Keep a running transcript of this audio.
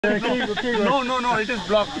No, it is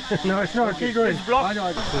blocked. No, it's not. Keep going. It's blocked.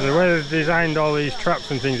 So the way they've designed all these traps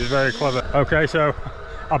and things is very clever. Okay, so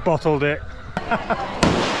I bottled it.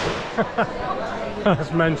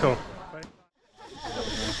 That's mental.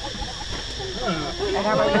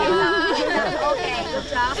 Okay, good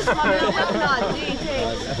job.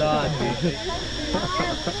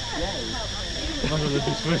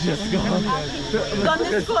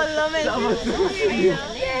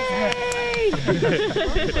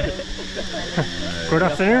 Good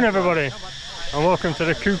afternoon, everybody, and welcome to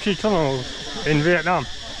the Cu Chi tunnels in Vietnam.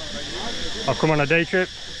 I've come on a day trip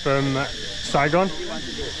from Saigon.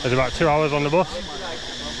 There's about 2 hours on the bus,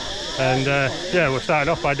 and yeah, we're starting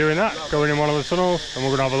off by doing that, going in one of the tunnels, and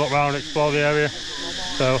we're going to have a look around, explore the area.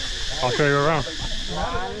 So I'll show you around.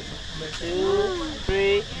 1, 2,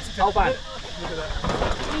 3, open.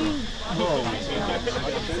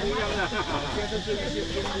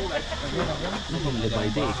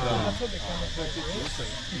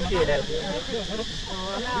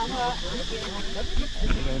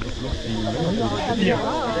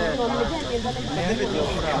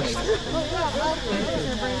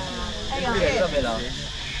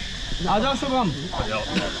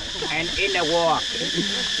 And in the wall,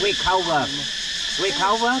 we cover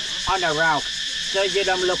on the rock, so you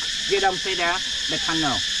don't see the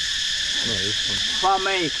tunnel. For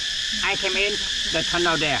me, I came in the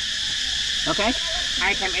tunnel there. Okay,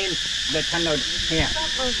 I came in the tunnel here.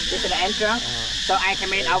 This is the entrance, so I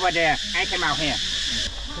came in over there. I came out here.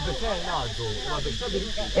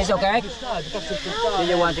 It's okay. Do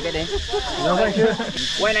you want to get in? No, thank you.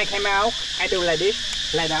 When I came out, I do like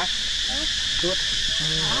this, like that. Good.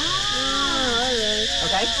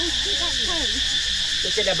 Okay.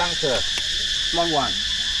 This is the bunker, small one.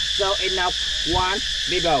 So enough one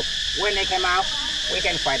people. When they came out, we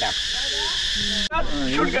can fight up.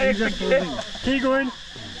 Keep going.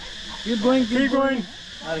 Keep going. Keep going.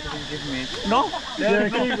 No? Yeah,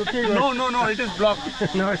 keep going. No, it is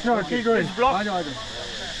blocked. No, it's not. Keep going. It's blocked.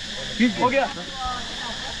 Keep going.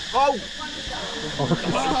 Oh!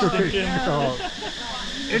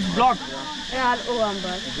 It's blocked.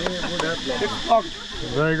 It's blocked.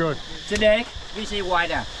 Very good. Today, we see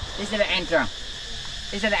wider. This is the entrance.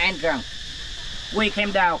 This is the entrance. We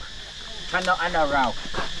came down, tunnel underground.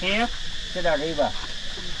 Here to the river.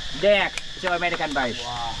 There to American base.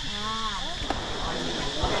 Wow.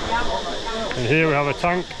 And here we have a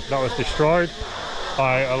tank that was destroyed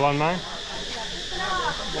by a landmine.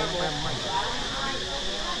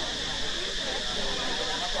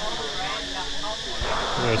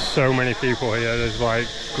 There's so many people here. There's like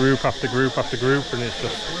group after group after group, and it's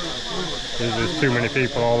just there's too many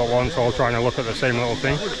people all at once, all trying to look at the same little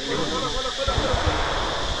thing.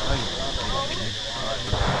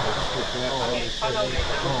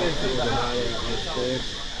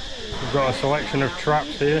 We've got a selection of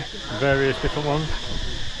traps here, various different ones.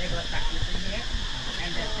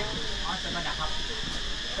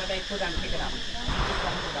 So they put and pick it up.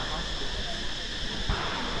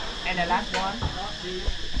 And the last one.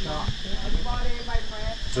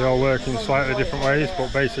 They all work in slightly different ways,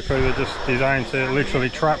 but basically they're just designed to literally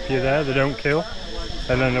trap you there. They don't kill,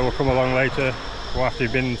 and then they will come along later, or after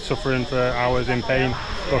you've been suffering for hours in pain,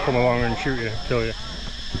 they'll come along and shoot you, kill you.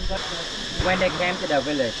 When they came to the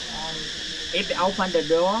village, if they open the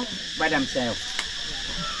door by themselves,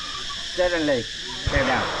 suddenly they're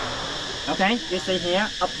down. Okay, you see here,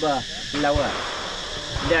 upper, lower.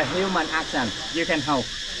 The human action you can hold.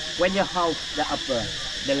 When you hold the upper,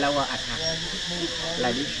 the lower attack.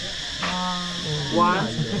 Like this. 1,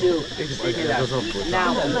 2,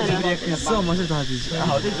 now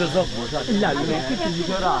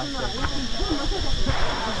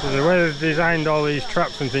So the way they've designed all these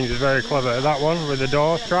traps and things is very clever. That one with the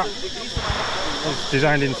door trap, it's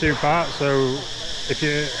designed in 2 parts, so if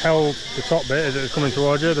you held the top bit as it was coming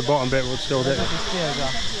towards you, the bottom bit would still hit you.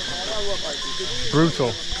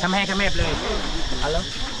 Brutal. Come here, please. Hello?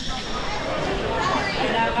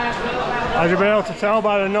 As you'll be able to tell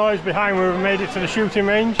by the noise behind, we've made it to the shooting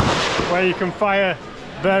range where you can fire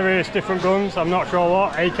various different guns. I'm not sure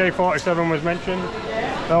what, AK-47 was mentioned.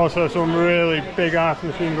 There's also some really big ass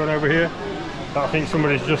machine gun over here that I think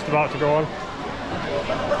somebody's just about to go on.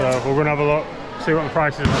 So we're going to have a look, see what the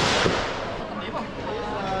price is.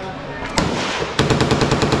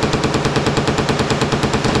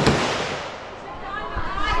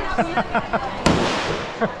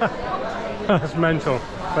 That's mental.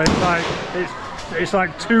 But it's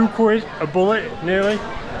like £2 a bullet nearly.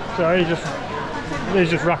 So he's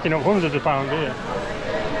just racking up hundreds of pounds here.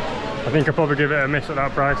 I think I'll probably give it a miss at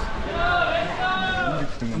that price.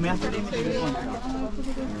 I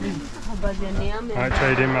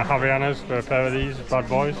trade in my Havianas for a pair of these bad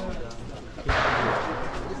boys.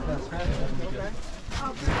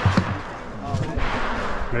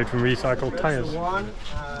 Made from recycled tyres. One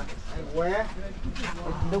where it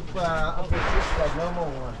look of the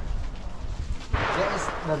normal one. That is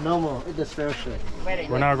the normal, it's the special.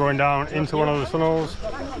 We're now going down into one of the tunnels,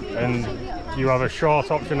 and you have a short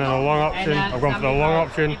option and a long option. I've gone for the long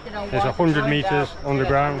option. It's 100 metres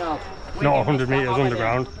underground, not 100 metres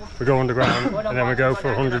underground. We go underground and then we go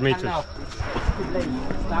for 100 metres.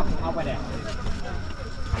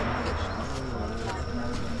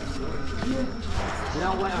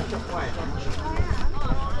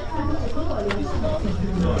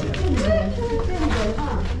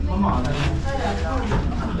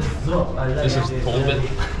 This is Golden.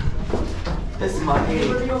 This is my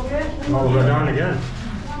head. Oh, we're down again.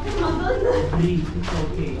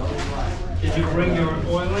 Did you bring your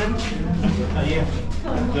oil in? Yeah.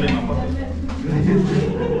 Good in my pocket.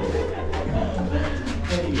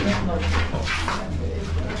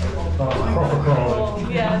 Proper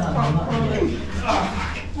crawl. Yeah, it's probably.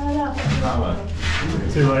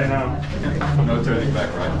 Too late now. No turning back,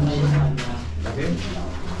 right?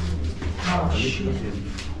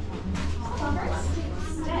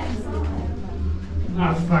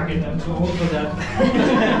 Ah, fuck it, I'm too old for that.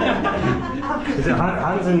 Is it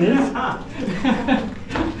hands and knees?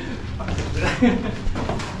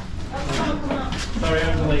 Sorry,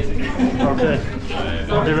 I'm too lazy. Okay,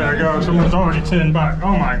 I'll give it a go. Someone's already turned back.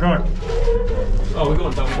 Oh my god. Oh, we're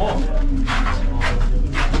going down more.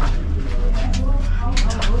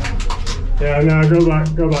 Yeah, no, go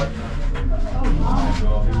back, go back.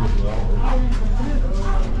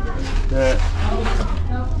 Yeah.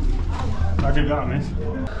 I'll give that a miss.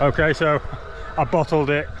 Okay, so I bottled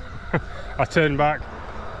it. I turned back.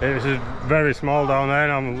 It was very small down there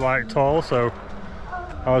and I'm like tall, so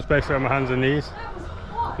I was basically on my hands and knees.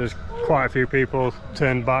 There's quite a few people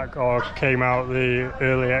turned back or came out the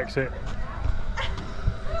early exit.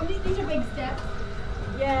 These are big steps.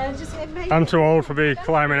 Yeah, just it made. I'm too old for be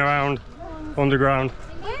climbing around underground.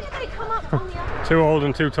 Where did they come up on the other? Too old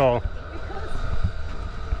and too tall.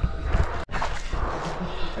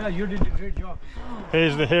 Yeah, you did a great job.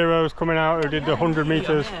 Here's the heroes coming out who did the 100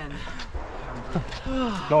 metres.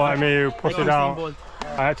 Not like me who put it out.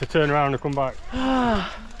 I had to turn around and come back.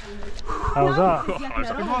 How was that?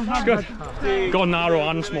 It's good. Got narrow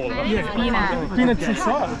and small. Peanuts and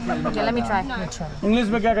salt. Okay, let me try. English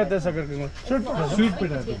में क्या कहते हैं शक्कर के? Sweet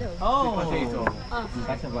potato.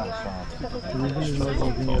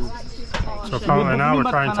 So apparently now we're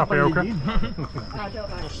trying tapioca.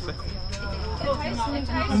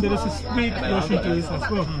 And there is a sweet portion to this as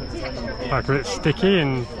well. Like a bit sticky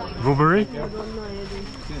and rubbery.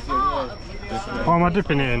 What am I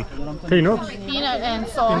dipping it in? Peanuts? Peanut and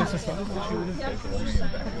salt.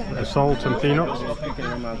 The salt and peanuts.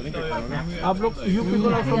 आप लोग you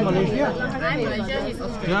people are from Malaysia?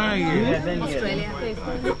 Yeah, Australia.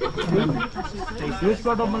 Which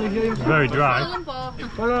part of Malaysia you from? Very dry.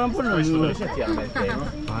 Kuala Lumpur.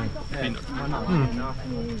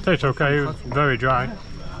 Tastes okay, very dry.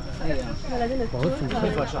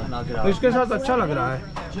 इसके साथ अच्छा लग रहा है.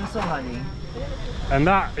 And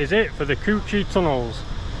that is it for the Cuu Chi tunnels.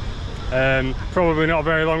 Probably not a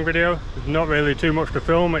very long video, not really too much to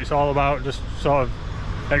film. It's all about just sort of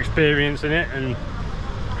experiencing it and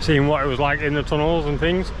seeing what it was like in the tunnels and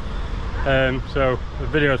things. So the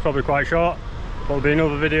video is probably quite short, but there'll be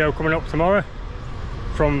another video coming up tomorrow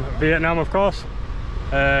from Vietnam, of course.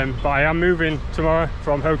 But I am moving tomorrow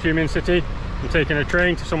from Ho Chi Minh City. I'm taking a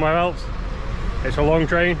train to somewhere else. It's a long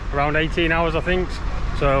train, around 18 hours I think,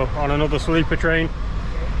 so on another sleeper train.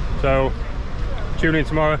 So tune in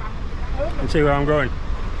tomorrow and see where I'm going.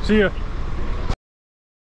 See ya!